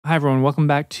Hi everyone, welcome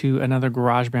back to another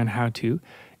GarageBand how-to.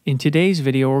 In today's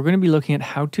video, we're going to be looking at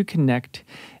how to connect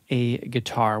a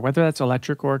guitar, whether that's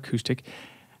electric or acoustic,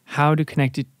 how to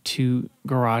connect it to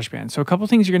GarageBand. So a couple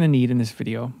things you're going to need in this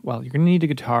video. Well, you're going to need a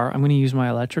guitar. I'm going to use my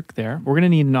electric there. We're going to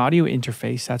need an audio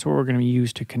interface. That's what we're going to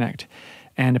use to connect.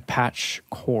 And a patch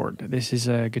cord. This is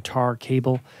a guitar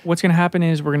cable. What's going to happen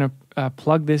is we're going to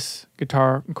plug this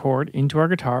guitar cord into our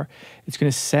guitar. It's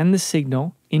going to send the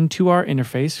signal into our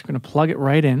interface. We're going to plug it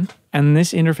right in. And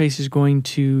this interface is going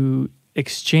to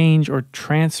exchange or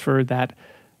transfer that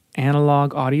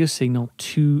analog audio signal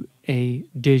to a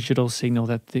digital signal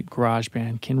that the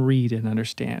GarageBand can read and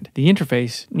understand. The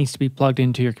interface needs to be plugged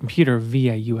into your computer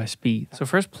via USB. So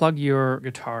first plug your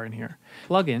guitar in here.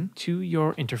 Plug in to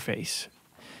your interface.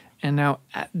 And now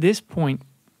at this point,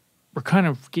 we're kind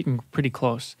of getting pretty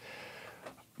close.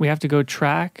 We have to go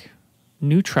track,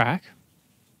 new track,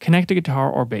 connect a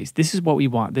guitar or bass. This is what we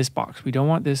want, this box. We don't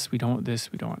want this, we don't want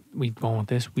this, we don't want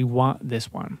this, we want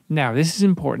this one. Now, this is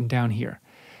important down here.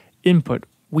 Input.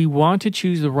 We want to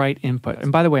choose the right input.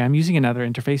 And by the way, I'm using another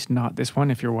interface, not this one,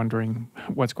 if you're wondering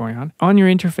what's going on. On your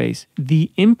interface,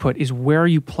 the input is where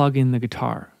you plug in the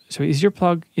guitar. So is your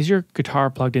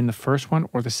guitar plugged in the first one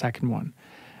or the second one?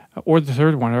 Or the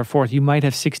third one or fourth? You might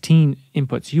have 16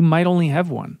 inputs. You might only have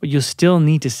one, but you'll still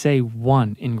need to say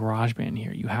one in GarageBand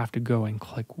here. You have to go and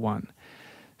click one.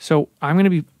 So I'm going to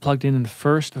be plugged in the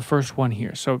first one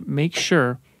here. So make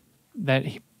sure that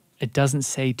it doesn't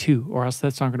say two, or else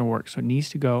that's not going to work. So it needs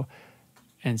to go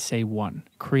and say one.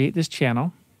 Create this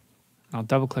channel. I'll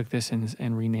double click this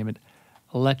and rename it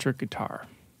Electric Guitar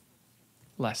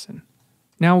Lesson.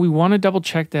 Now we want to double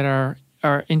check that our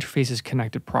interface is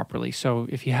connected properly. So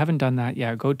if you haven't done that,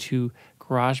 go to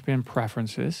GarageBand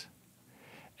Preferences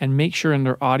and make sure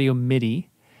under Audio MIDI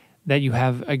that you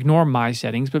have, ignore my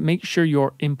settings, but make sure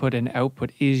your input and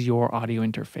output is your audio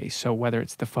interface. So whether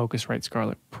it's the Focusrite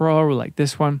Scarlett Pro like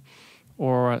this one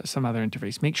or some other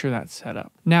interface, make sure that's set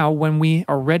up. Now, when we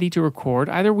are ready to record,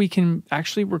 either we can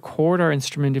actually record our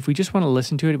instrument. If we just want to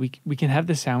listen to it, we can have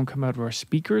the sound come out of our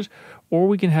speakers, or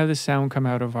we can have the sound come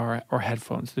out of our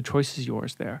headphones. The choice is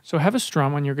yours there. So have a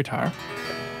strum on your guitar.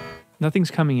 Nothing's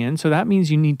coming in. So that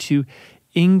means you need to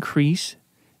increase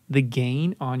the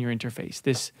gain on your interface,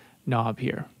 this knob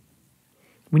here.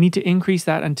 We need to increase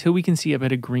that until we can see a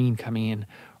bit of green coming in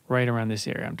right around this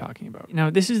area I'm talking about. Now,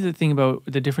 this is the thing about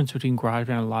the difference between GarageBand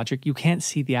and Logic. You can't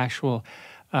see the actual,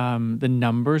 the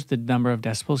number of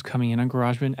decibels coming in on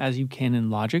GarageBand as you can in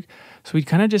Logic. So we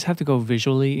kind of just have to go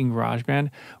visually in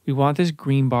GarageBand. We want this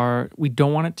green bar. We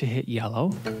don't want it to hit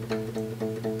yellow.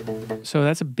 So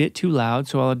that's a bit too loud.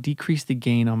 So I'll decrease the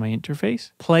gain on my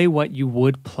interface. Play what you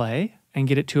would play and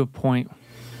get it to a point.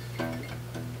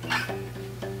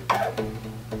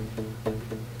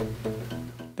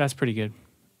 That's pretty good.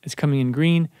 It's coming in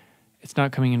green. It's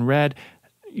not coming in red.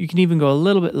 You can even go a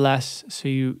little bit less so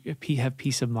you have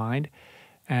peace of mind.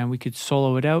 And we could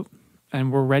solo it out.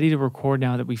 And we're ready to record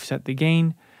now that we've set the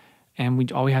gain.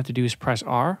 And all we have to do is press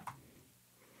R.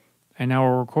 And now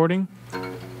we're recording.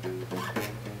 You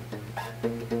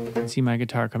can see my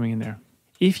guitar coming in there.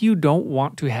 If you don't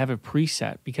want to have a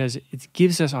preset, because it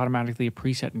gives us automatically a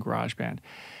preset in GarageBand.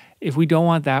 If we don't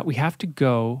want that, we have to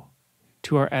go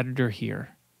to our editor here.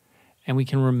 And we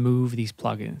can remove these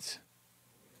plugins.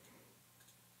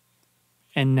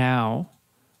 And now,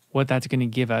 what that's going to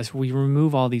give us, we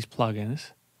remove all these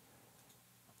plugins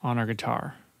on our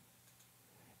guitar.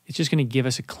 It's just going to give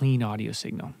us a clean audio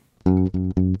signal.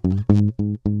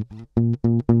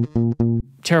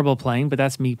 Terrible playing, but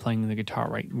that's me playing the guitar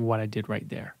right, what I did right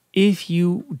there. If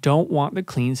you don't want the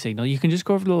clean signal, you can just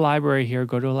go over to the library here,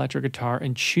 go to electric guitar,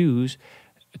 and choose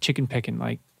a chicken pickin'.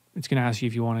 Like, it's going to ask you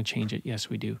if you want to change it. Yes,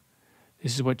 we do.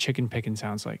 This is what chicken pickin'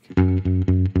 sounds like.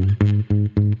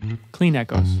 Clean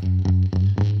echoes.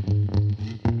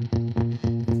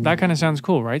 That kind of sounds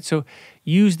cool, right? So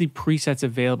use the presets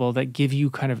available that give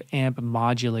you kind of amp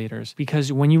modulators,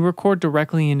 because when you record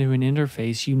directly into an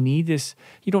interface, you need this,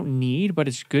 you don't need, but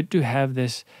it's good to have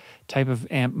this type of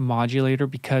amp modulator,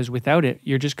 because without it,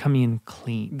 you're just coming in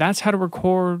clean. That's how to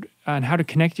record and how to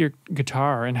connect your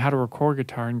guitar and how to record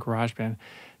guitar in GarageBand.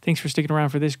 Thanks for sticking around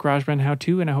for this GarageBand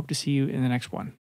how-to, and I hope to see you in the next one.